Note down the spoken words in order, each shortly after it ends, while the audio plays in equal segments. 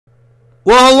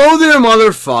Well, hello there,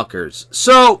 motherfuckers.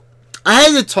 So, I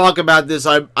had to talk about this.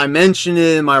 I mentioned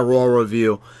it in my Raw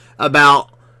review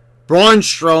about Braun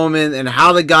Strowman and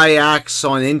how the guy acts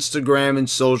on Instagram and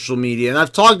social media. And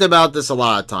I've talked about this a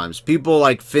lot of times. People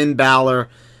like Finn Balor,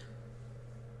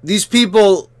 these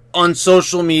people on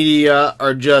social media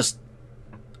are just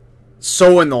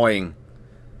so annoying.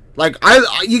 Like,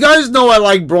 you guys know I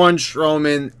like Braun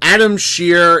Strowman. Adam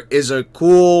Shear is a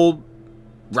cool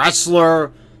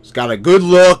wrestler. He's got a good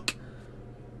look.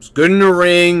 He's good in the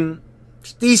ring.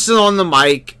 He's decent on the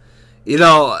mic. You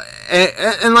know,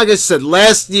 and like I said,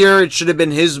 last year it should have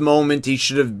been his moment. He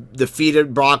should have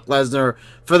defeated Brock Lesnar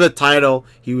for the title.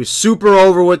 He was super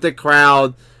over with the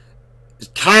crowd.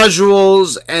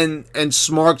 Casuals and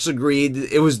smarks agreed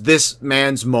it was this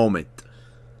man's moment.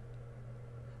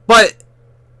 But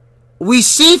we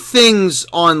see things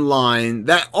online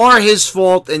that are his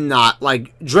fault and not,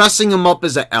 like dressing him up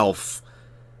as an elf.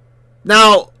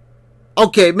 Now,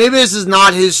 okay, maybe this is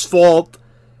not his fault.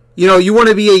 You know, you want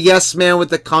to be a yes man with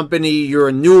the company. You're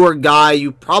a newer guy.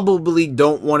 You probably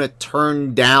don't want to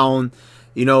turn down,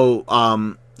 you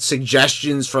know,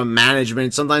 suggestions from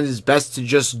management. Sometimes it's best to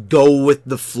just go with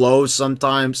the flow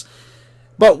sometimes.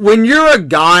 But when you're a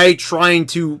guy trying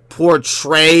to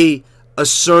portray a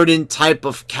certain type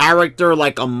of character,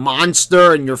 like a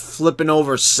monster, and you're flipping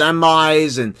over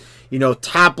semis and, you know,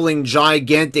 toppling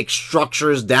gigantic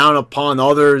structures down upon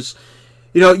others,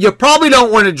 you know, you probably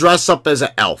don't want to dress up as an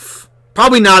elf.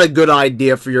 Probably not a good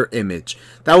idea for your image.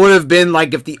 That would have been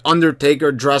like if The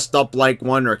Undertaker dressed up like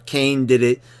one or Kane did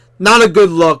it. Not a good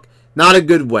look. Not a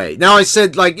good way. Now, I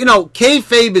said, like, you know,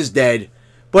 kayfabe is dead.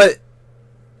 But,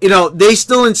 you know, they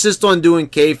still insist on doing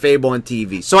kayfabe on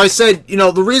TV. So I said, you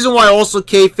know, the reason why also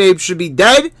kayfabe should be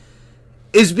dead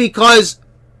is because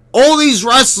all these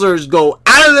wrestlers go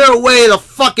out of their way to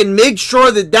fucking make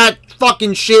sure that that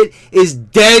fucking shit is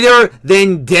deader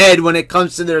than dead when it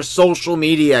comes to their social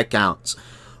media accounts.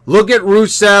 Look at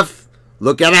Rusev.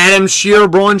 Look at Adam Shear,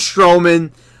 Braun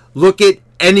Strowman. Look at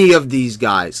any of these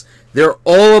guys. They're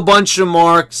all a bunch of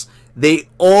marks. They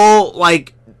all,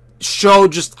 like, show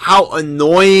just how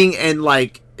annoying and,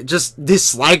 like, just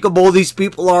dislikable these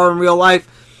people are in real life.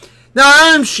 Now,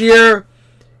 Adam Shear,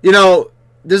 you know,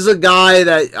 this is a guy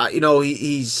that, you know,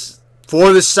 he's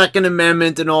for the Second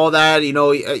Amendment and all that. You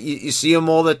know, you see him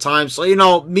all the time. So, you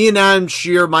know, me and Adam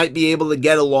Shear might be able to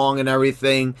get along and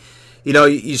everything. You know,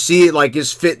 you see it like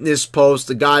his fitness post.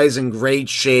 The guy's in great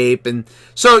shape. And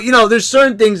so, you know, there's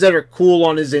certain things that are cool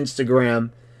on his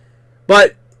Instagram.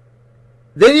 But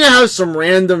then you have some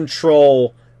random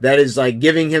troll that is, like,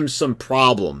 giving him some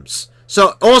problems.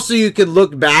 So, also, you could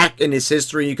look back in his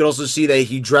history. You could also see that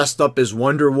he dressed up as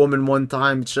Wonder Woman one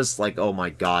time. It's just like, oh, my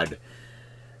God.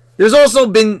 There's also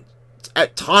been,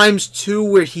 at times, too,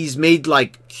 where he's made,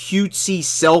 like, cutesy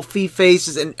selfie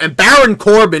faces. And Baron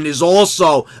Corbin is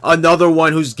also another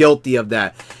one who's guilty of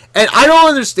that. And I don't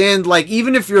understand, like,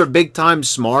 even if you're a big-time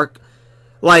smart,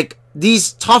 like,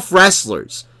 these tough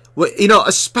wrestlers, you know,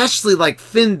 especially like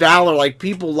Finn Balor, like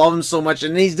people love him so much,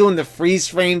 and he's doing the freeze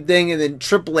frame thing, and then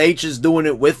Triple H is doing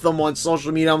it with them on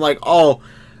social media. I'm like, oh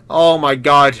my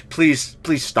God, please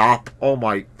stop. Oh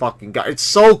my fucking God, it's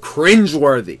so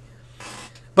cringeworthy.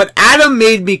 But Adam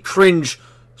made me cringe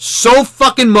so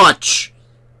fucking much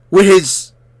with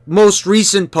his most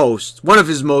recent post, one of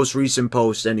his most recent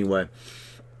posts anyway.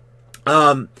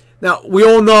 Now, we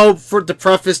all know, to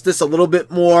preface this a little bit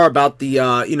more, about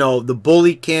the, you know, the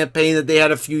bully campaign that they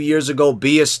had a few years ago,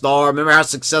 Be a Star. Remember how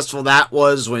successful that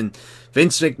was when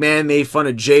Vince McMahon made fun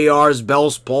of JR's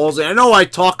Bell's palsy? I know I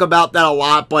talk about that a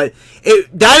lot, but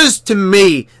that is, to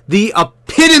me, the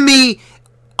epitome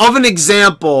of an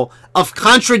example of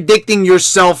contradicting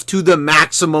yourself to the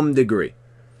maximum degree.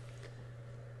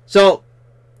 So,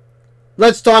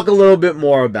 let's talk a little bit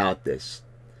more about this.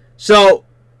 So,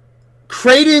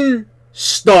 Creighton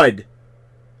Stud.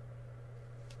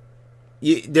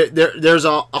 There's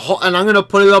a whole, and I'm going to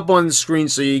put it up on the screen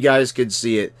so you guys can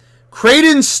see it.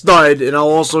 Creighton Stud, and I'll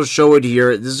also show it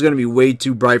here. This is going to be way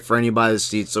too bright for anybody to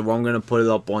see, so I'm going to put it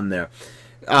up on there.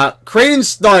 Creighton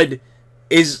Stud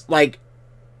is, like,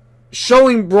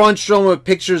 showing Braun Strowman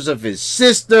pictures of his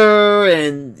sister,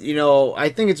 and, you know, I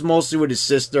think it's mostly with his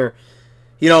sister.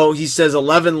 You know, he says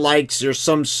 11 likes, you're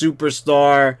some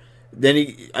superstar.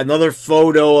 Then another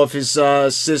photo of his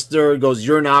sister goes,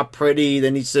 you're not pretty.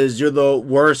 Then he says, you're the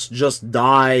worst, just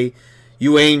die.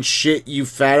 You ain't shit, you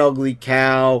fat ugly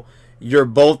cow. You're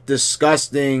both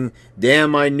disgusting.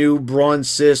 Damn, I knew Braun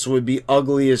sis would be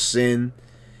ugly as sin.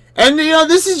 And, you know,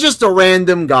 this is just a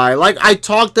random guy. Like I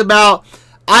talked about,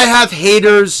 I have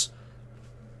haters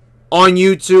on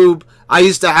YouTube. I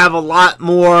used to have a lot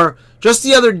more. Just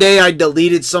the other day, I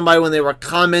deleted somebody when they were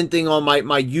commenting on my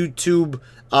YouTube,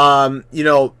 you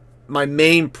know, my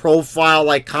main profile,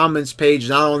 like, comments page,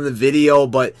 not on the video,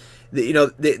 but, you know,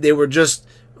 they were just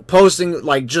posting,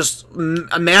 like, just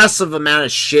a massive amount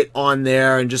of shit on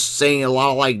there and just saying a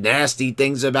lot of, like, nasty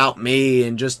things about me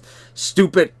and just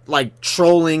stupid, like,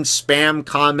 trolling, spam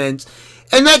comments.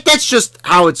 And that's just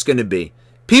how it's going to be.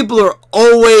 People are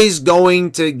always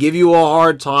going to give you a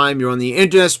hard time. You're on the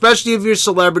internet, especially if you're a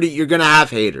celebrity, you're going to have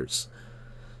haters.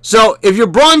 So if you're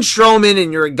Braun Strowman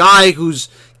and you're a guy who's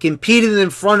competed in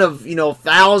front of, you know,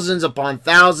 thousands upon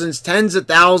thousands, tens of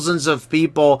thousands of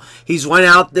people, he's went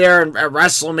out there at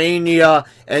WrestleMania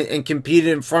and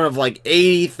competed in front of like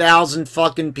 80,000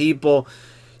 fucking people.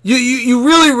 You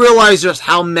really realize just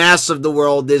how massive the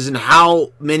world is and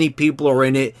how many people are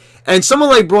in it. And someone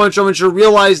like Braun Strowman should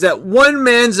realize that one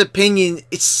man's opinion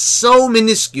is so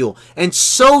minuscule and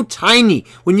so tiny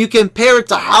when you compare it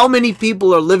to how many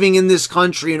people are living in this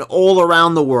country and all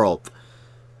around the world.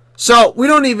 So we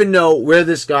don't even know where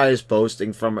this guy is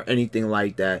posting from or anything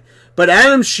like that. But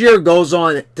Adam Scherr goes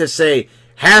on to say,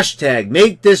 hashtag,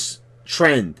 make this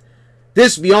trend.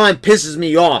 This beyond pisses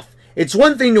me off. It's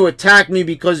one thing to attack me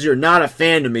because you're not a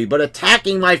fan of me, but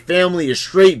attacking my family is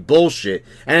straight bullshit.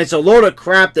 And it's a load of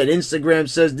crap that Instagram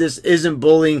says this isn't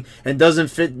bullying and doesn't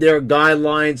fit their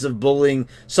guidelines of bullying.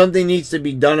 Something needs to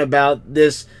be done about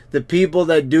this. The people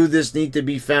that do this need to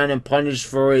be found and punished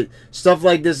for it. Stuff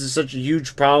like this is such a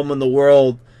huge problem in the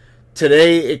world.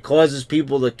 Today, it causes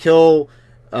people to kill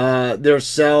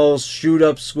themselves, shoot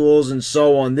up schools, and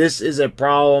so on. This is a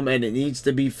problem and it needs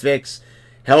to be fixed.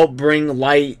 Help bring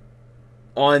light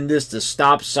on this to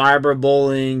stop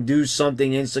cyberbullying. Do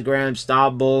something, Instagram,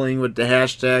 stop bullying with the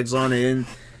hashtags on it. And,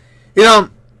 you know,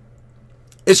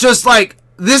 it's just like,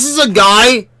 this is a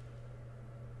guy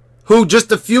who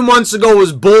just a few months ago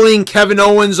was bullying Kevin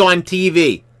Owens on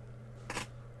TV.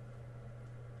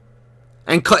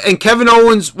 And Kevin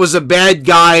Owens was a bad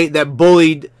guy that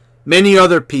bullied many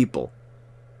other people,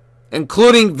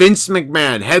 including Vince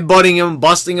McMahon, headbutting him,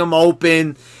 busting him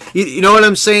open. You know what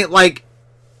I'm saying? Like,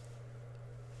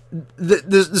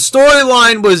 the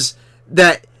storyline was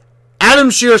that Adam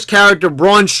Scherr's character,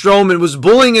 Braun Strowman, was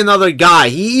bullying another guy.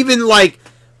 He even, like,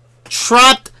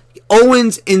 trapped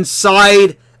Owens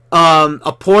inside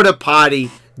a porta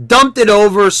potty, dumped it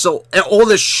over, so all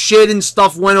the shit and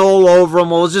stuff went all over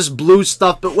him. Well, it was just blue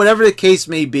stuff, but whatever the case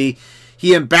may be,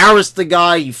 he embarrassed the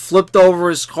guy. He flipped over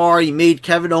his car. He made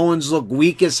Kevin Owens look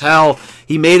weak as hell.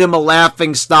 He made him a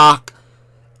laughing stock.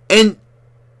 And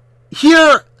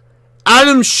here,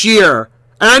 Adam Scherr,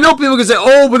 and I know people can say,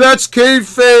 oh, but that's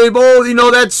kayfabe. Oh, you know,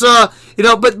 that's, you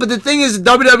know, but the thing is,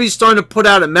 WWE's starting to put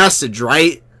out a message,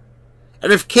 right?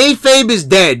 And if kayfabe is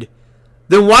dead,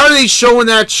 then why are they showing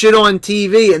that shit on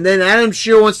TV? And then Adam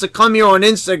Scherr wants to come here on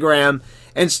Instagram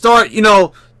and start, you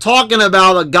know, talking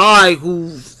about a guy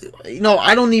who, you know,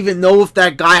 I don't even know if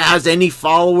that guy has any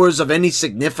followers of any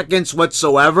significance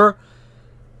whatsoever.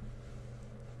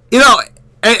 You know,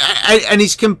 and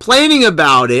he's complaining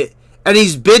about it, and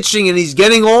he's bitching, and he's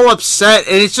getting all upset,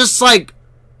 and it's just like,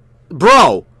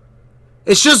 bro,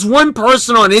 it's just one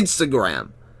person on Instagram,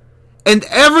 and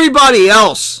everybody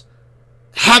else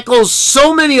heckles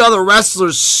so many other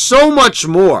wrestlers so much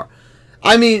more.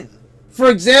 I mean, for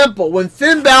example, when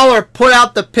Finn Balor put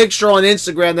out the picture on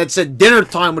Instagram that said dinner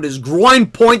time with his groin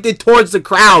pointed towards the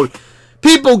crowd,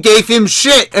 people gave him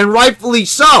shit, and rightfully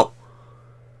so.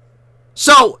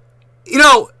 So, you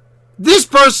know, this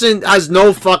person has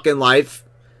no fucking life.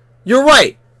 You're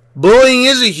right. Bullying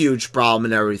is a huge problem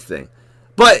and everything.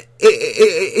 But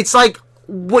it's like,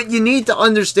 what you need to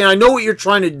understand, I know what you're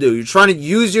trying to do. You're trying to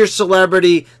use your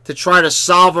celebrity to try to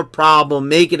solve a problem,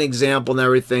 make an example and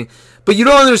everything. But you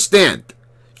don't understand.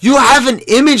 You have an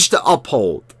image to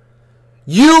uphold.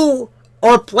 You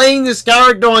are playing this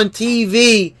character on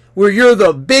TV where you're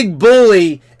the big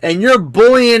bully and you're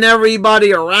bullying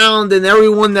everybody around and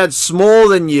everyone that's smaller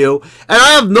than you. And I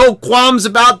have no qualms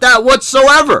about that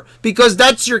whatsoever, because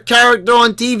that's your character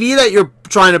on TV that you're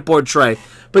trying to portray.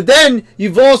 But then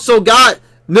you've also got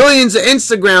millions of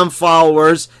Instagram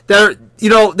followers that are, you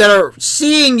know, that are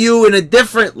seeing you in a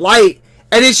different light,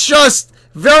 and it's just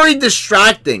very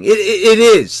distracting. It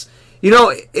is. You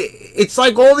know, it's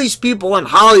like all these people in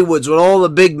Hollywoods with all the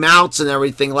big mouths and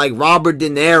everything, like Robert De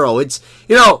Niro. It's,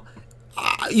 you know,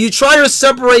 you try to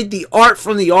separate the art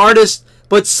from the artist,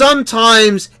 but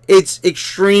sometimes it's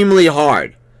extremely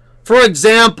hard. For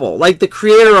example, like the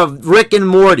creator of Rick and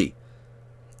Morty.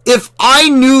 If I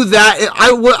knew that,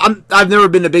 I've never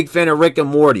been a big fan of Rick and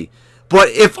Morty, but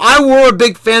if I were a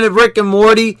big fan of Rick and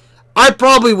Morty, I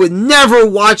probably would never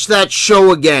watch that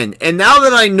show again. And now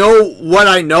that I know what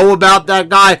I know about that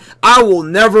guy, I will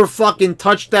never fucking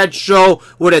touch that show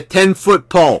with a 10-foot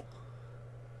pole.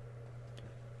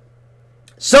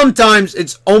 Sometimes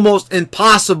it's almost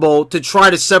impossible to try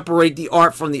to separate the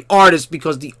art from the artist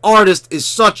because the artist is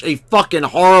such a fucking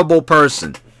horrible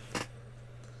person.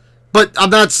 But I'm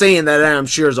not saying that Adam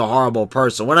Scherr is a horrible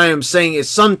person. What I am saying is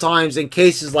sometimes in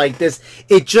cases like this,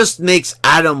 it just makes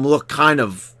Adam look kind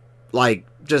of like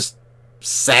just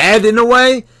sad in a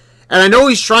way. And I know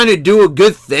he's trying to do a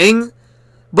good thing,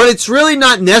 but it's really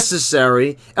not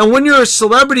necessary. And when you're a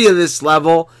celebrity of this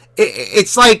level,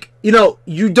 it's like, you know,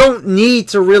 you don't need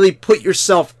to really put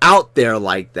yourself out there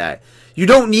like that. You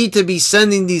don't need to be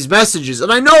sending these messages.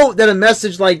 And I know that a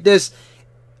message like this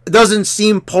doesn't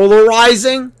seem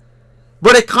polarizing,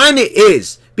 but it kind of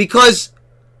is, because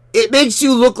it makes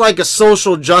you look like a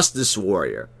social justice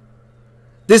warrior.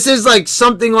 This is like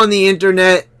something on the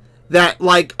internet that,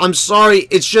 like, I'm sorry,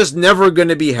 it's just never going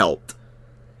to be helped.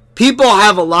 People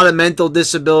have a lot of mental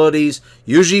disabilities.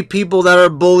 Usually people that are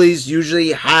bullies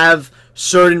usually have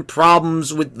certain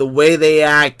problems with the way they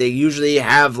act. They usually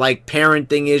have like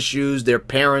parenting issues. Their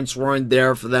parents weren't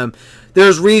there for them.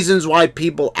 There's reasons why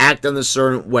people act in a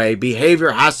certain way.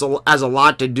 Behavior has a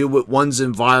lot to do with one's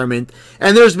environment.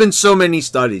 And there's been so many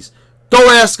studies. Go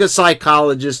ask a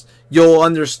psychologist. You'll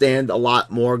understand a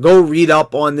lot more. Go read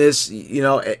up on this, you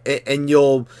know, and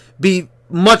you'll be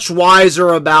much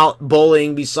wiser about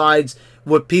bullying besides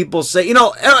what people say. You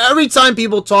know, every time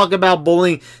people talk about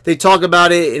bullying, they talk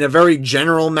about it in a very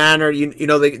general manner. You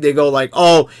know, they go like,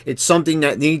 oh, it's something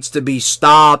that needs to be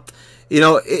stopped. You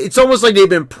know, it's almost like they've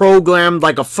been programmed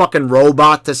like a fucking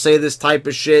robot to say this type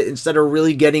of shit instead of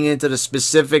really getting into the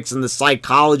specifics and the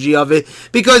psychology of it,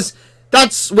 because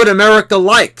that's what America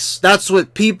likes. That's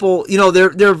what people, you know,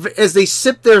 they're as they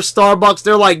sip their Starbucks,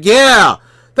 they're like, yeah,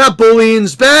 that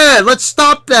bullying's bad. Let's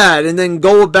stop that. And then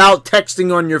go about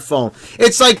texting on your phone.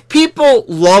 It's like people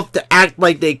love to act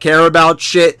like they care about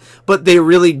shit, but they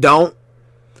really don't.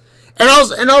 And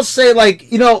I'll say,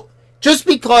 like, you know, just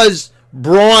because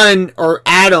Braun or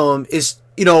Adam is,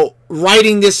 you know,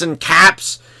 writing this in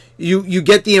caps, you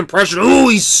get the impression, oh,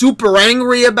 he's super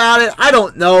angry about it. I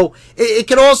don't know. It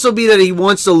could also be that he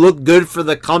wants to look good for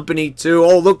the company too.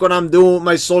 Oh, look what I'm doing with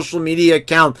my social media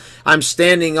account. I'm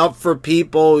standing up for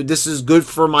people. This is good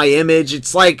for my image.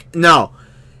 It's like, no.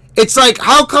 It's like,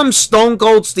 how come Stone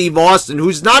Cold Steve Austin,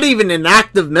 who's not even an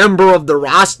active member of the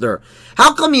roster,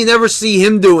 how come you never see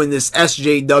him doing this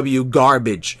SJW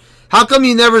garbage? How come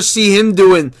you never see him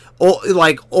doing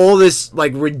all this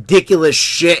like ridiculous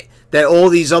shit that all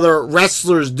these other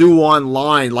wrestlers do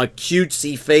online, like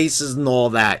cutesy faces and all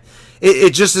that?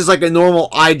 It just is like a normal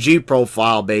IG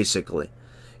profile, basically.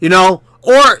 You know?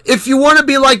 Or if you want to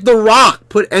be like The Rock,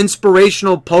 put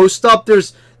inspirational post up.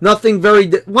 There's nothing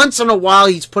very... Once in a while,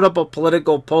 he's put up a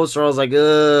political post where I was like,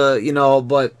 you know,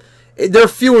 but they're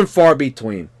few and far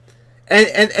between.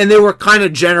 And they were kind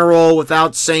of general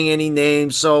without saying any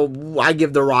names, so I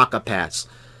give The Rock a pass.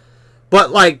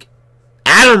 But, like,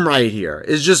 Adam right here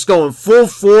is just going full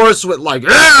force with like,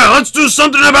 yeah, let's do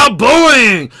something about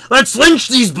bullying. Let's lynch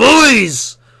these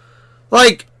bullies.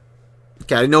 Like,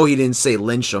 okay, I know he didn't say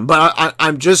lynch them, but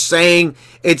I'm just saying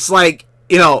it's like,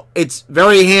 you know, it's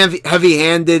very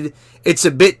heavy-handed. It's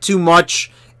a bit too much.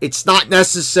 It's not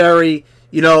necessary.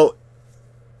 You know,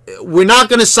 we're not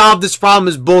going to solve this problem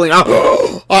as bullying.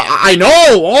 I know.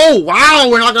 Oh, wow.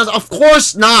 We're not going to. Of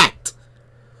course not.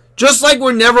 Just like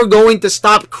we're never going to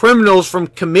stop criminals from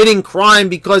committing crime,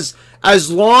 because as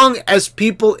long as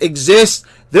people exist,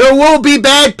 there will be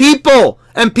bad people.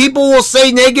 And people will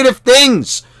say negative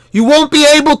things. You won't be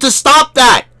able to stop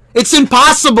that. It's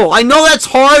impossible. I know that's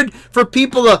hard for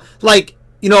people to, like,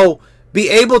 you know, be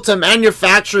able to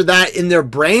manufacture that in their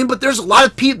brain. But there's a lot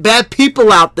of bad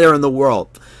people out there in the world.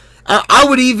 I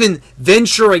would even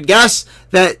venture a guess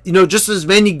that, you know, just as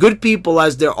many good people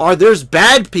as there are, there's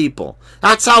bad people.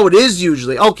 That's how it is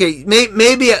usually. Okay,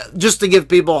 maybe just to give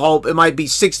people hope, it might be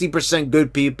 60%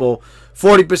 good people,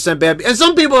 40% bad people. And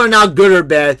some people are not good or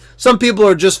bad. Some people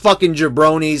are just fucking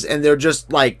jabronis, and they're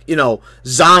just like, you know,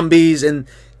 zombies, and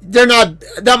they're not,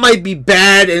 that might be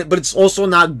bad, but it's also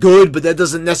not good, but that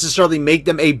doesn't necessarily make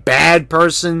them a bad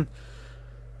person.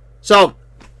 So,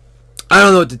 I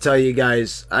don't know what to tell you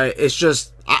guys. It's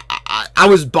just, I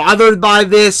was bothered by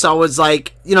this. I was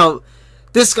like, you know,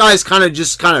 this guy's kind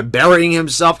of burying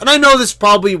himself. And I know this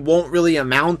probably won't really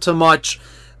amount to much,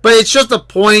 but it's just a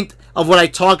point of what I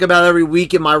talk about every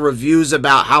week in my reviews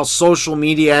about how social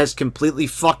media has completely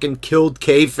fucking killed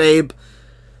kayfabe.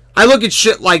 I look at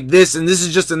shit like this, and this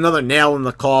is just another nail in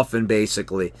the coffin,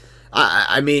 basically.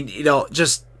 I mean, you know,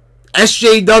 just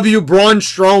SJW Braun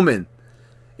Strowman.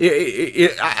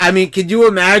 I mean, could you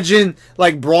imagine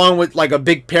like Braun with like a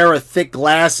big pair of thick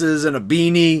glasses and a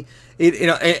beanie? You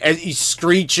know, as he's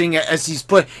screeching as he's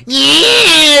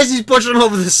as he's pushing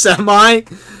over the semi,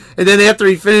 and then after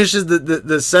he finishes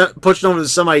the pushing over the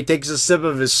semi, he takes a sip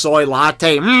of his soy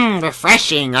latte.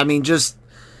 Refreshing. I mean, just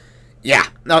yeah.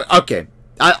 Okay.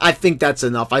 I think that's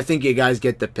enough. I think you guys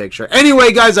get the picture.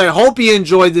 Anyway, guys, I hope you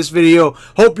enjoyed this video.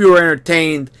 Hope you were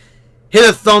entertained. Hit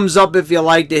a thumbs up if you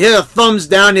liked it. Hit a thumbs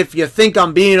down if you think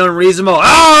I'm being unreasonable.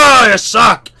 Oh, you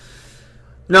suck!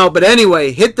 No, but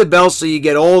anyway, hit the bell so you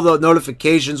get all the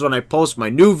notifications when I post my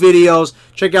new videos.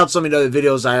 Check out some of the other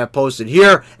videos I have posted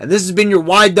here. And this has been your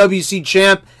YWC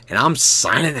Champ, and I'm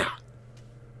signing out.